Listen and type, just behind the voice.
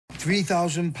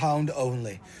£3,000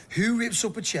 only. Who rips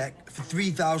up a cheque for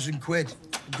 3,000 quid?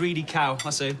 Greedy cow, I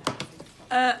see.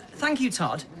 Thank you,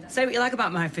 Todd. Say what you like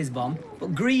about my fizz bomb,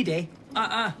 but greedy,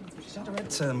 She's had her head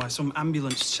turned by some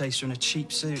ambulance chaser in a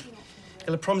cheap suit.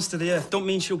 He'll have promised to the earth, don't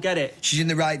mean she'll get it. She's in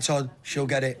the right, Todd. She'll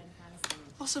get it.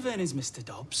 Loss of earnings, Mr.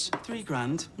 Dobbs. £3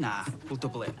 grand? Nah, we'll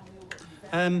double it.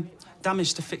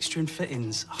 Damage to fixture and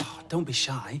fittings. Oh, don't be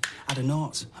shy. Add a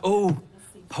nought. Oh,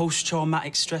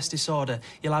 post-traumatic stress disorder.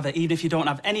 You'll have it even if you don't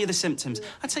have any of the symptoms.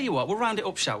 I tell you what, we'll round it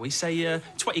up, shall we? Say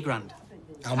 20 grand.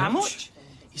 How much?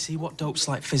 You see, what dopes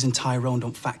like Fizz and Tyrone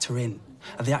don't factor in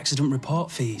are the accident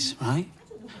report fees, right?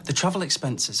 The travel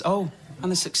expenses. Oh,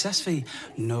 and the success fee.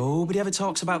 Nobody ever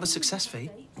talks about the success fee.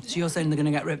 So you're saying they're going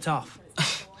to get ripped off?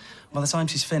 By the time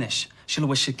she's finished, she'll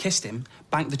wish she'd kissed him,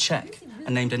 banked the cheque,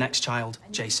 and named her next child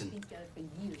Jason.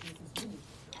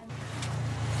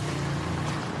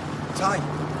 Ty.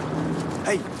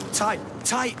 Hey,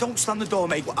 Ty, don't slam the door,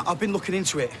 mate. I've been looking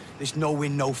into it. There's no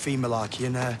win, no fee malarkey,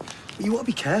 and you want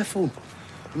to be careful.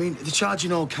 I mean, they're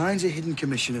charging all kinds of hidden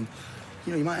commission, and,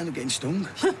 you know, you might end up getting stung.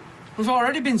 We've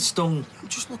already been stung. I'm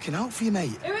just looking out for you, mate.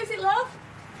 Who is it, love?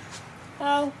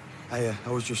 Oh. I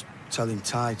was just telling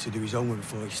Ty to do his homework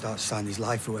before he starts signing his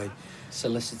life away.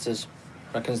 Solicitors.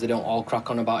 Reckons they don't all crack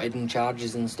on about hidden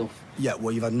charges and stuff. Yeah,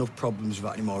 well, you've had enough problems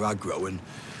without any more aggro, and,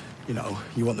 you know,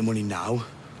 you want the money now,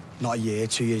 not a year,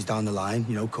 2 years down the line,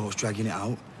 you know, courts dragging it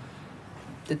out.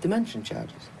 Did they mention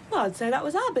charges? Well, I'd say that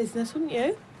was our business, wouldn't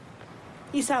you?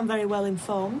 You sound very well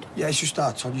informed. Yeah, it's just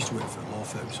that. Todd used to work for a law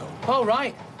firm, so... All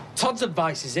right. Todd's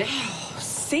advice, is it?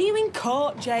 See you in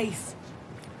court, Jace.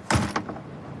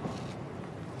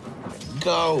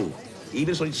 Go! He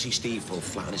just wanted to see Steve fall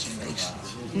flat on his face.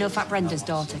 No, Fat Brenda's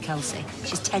daughter, Kelsey.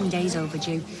 She's 10 days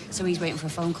overdue, so he's waiting for a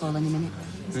phone call any minute.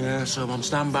 Yeah, so I'm on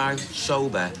standby,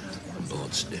 sober, and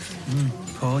bored stiff.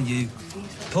 Poor you.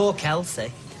 Poor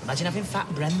Kelsey. Imagine having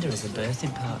Fat Brenda as a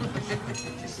birthing partner.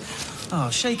 Oh,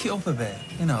 shake it up a bit.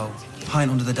 You know, pint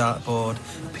under the dartboard,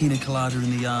 pina colada in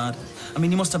the yard. I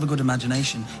mean, you must have a good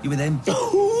imagination. You're with him.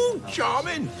 Ooh,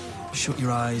 charming! Shut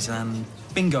your eyes and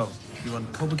bingo. You're on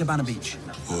Copacabana Beach.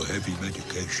 Or heavy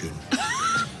medication.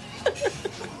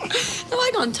 Oh,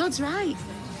 hang on, Todd's right.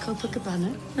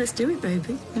 Copacabana. Let's do it,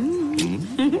 baby.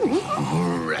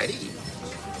 Ready?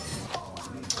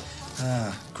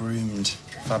 Ah, groomed.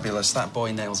 Fabulous. That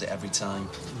boy nails it every time.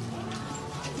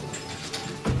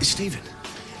 It's Stephen.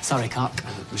 Sorry, cock.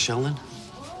 Michelle, then?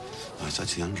 Oh, it's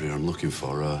actually Andrea I'm looking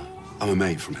for. I'm a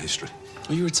mate from history.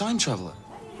 Are you a time traveller?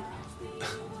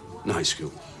 Night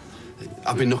school.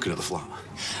 I've been knocking at the flat.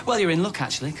 Well, you're in luck,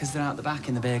 actually, because they're out the back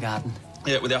in the beer garden.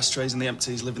 Yeah, with the ashtrays and the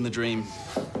empties, living the dream.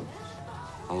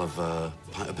 I'll have a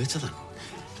pint of bitter, then.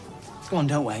 Go on,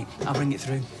 don't wait. I'll bring it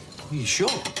through. Are you sure?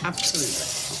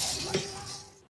 Absolutely.